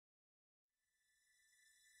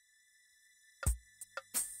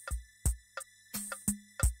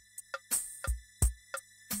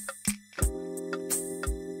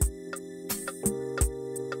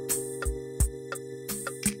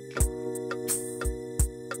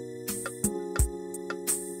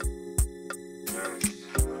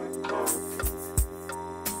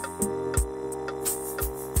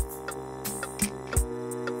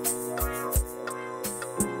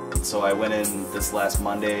I went in this last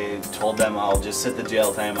Monday, told them I'll just sit the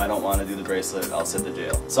jail time. I don't want to do the bracelet. I'll sit the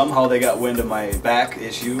jail. Somehow they got wind of my back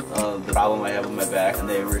issue, the problem I have with my back, and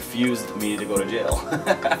they refused me to go to jail.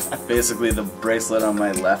 Basically, the bracelet on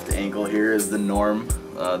my left ankle here is the norm.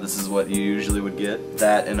 This is what you usually would get.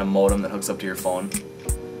 That and a modem that hooks up to your phone.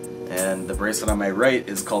 And the bracelet on my right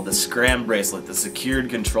is called the SCRAM bracelet, the Secured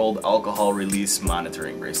Controlled Alcohol Release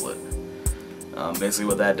Monitoring bracelet. Basically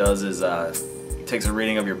what that does is it takes a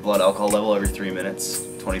reading of your blood alcohol level every 3 minutes,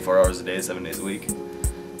 24 hours a day, 7 days a week.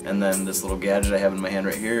 And then this little gadget I have in my hand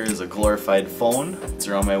right here is a glorified phone. It's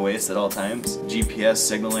around my waist at all times. GPS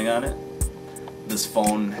signaling on it. This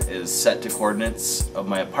phone is set to coordinates of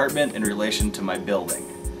my apartment in relation to my building.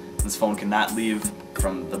 This phone cannot leave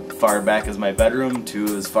from the far back as my bedroom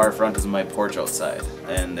to as far front as my porch outside.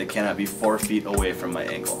 And it cannot be 4 feet away from my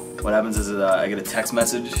ankle. What happens is I get a text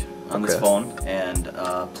message on this phone, and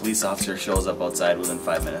a police officer shows up outside within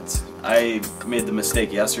 5 minutes. I made the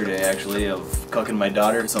mistake yesterday, actually, of cooking my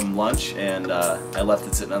daughter some lunch, and I left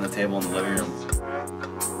it sitting on the table in the living room.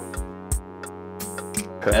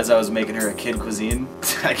 As I was making her a kid cuisine,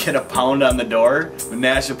 I get a pound on the door with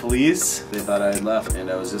Nashua police. They thought I had left, and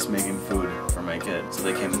I was just making food for my kid. So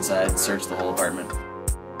they came inside, searched the whole apartment.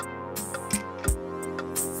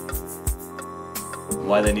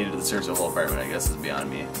 Why they needed to search the whole apartment, I guess, is beyond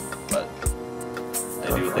me. But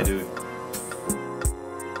they do what they do.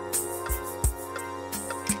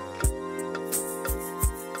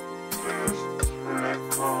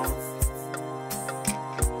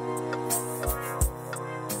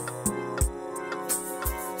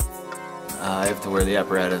 I have to wear the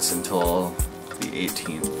apparatus until the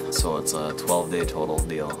 18th, so it's a 12-day total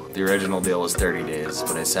deal. The original deal was 30 days,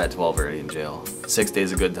 but I sat 12 already in jail. 6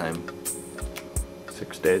 days of good time.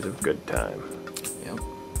 6 days of good time. Yep.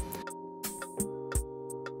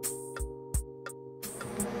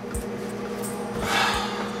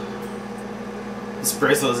 This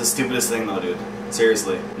bracelet is the stupidest thing though, dude.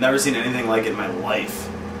 Seriously. Never seen anything like it in my life.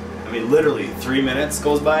 I mean, literally, 3 minutes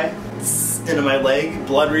goes by, into my leg,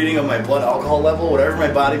 blood reading of my blood alcohol level, whatever my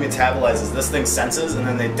body metabolizes, this thing senses, and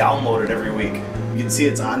then they download it every week. You can see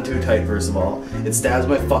it's on too tight, first of all. It stabs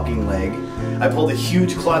my fucking leg. I pulled a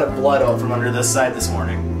huge clot of blood out from under this side this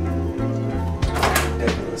morning.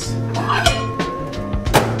 Ridiculous.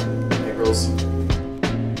 Hey, girls.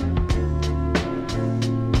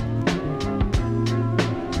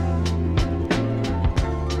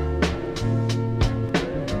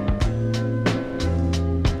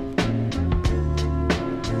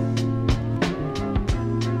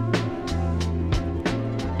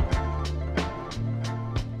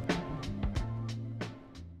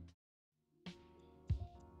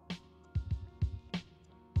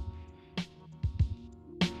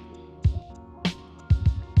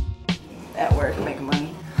 At work, making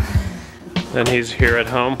money. And he's here at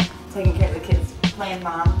home? Taking care of the kids, playing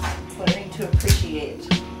mom, learning to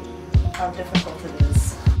appreciate how difficult it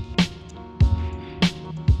is.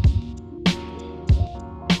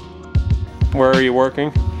 Where are you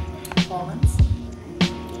working? Moments.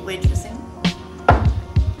 Waitressing.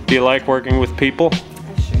 Do you like working with people?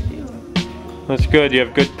 I sure do. That's good, you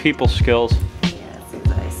have good people skills. Yes,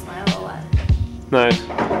 because I smile a lot. Nice.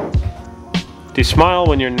 Do you smile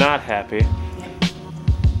when you're not happy? Yep.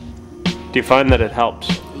 Do you find that it helps?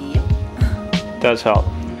 Yep. It does help.